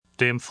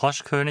Dem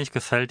Froschkönig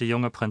gefällt die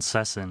junge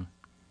Prinzessin.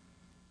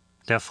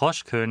 Der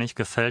Froschkönig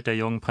gefällt der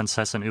jungen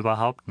Prinzessin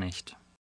überhaupt nicht.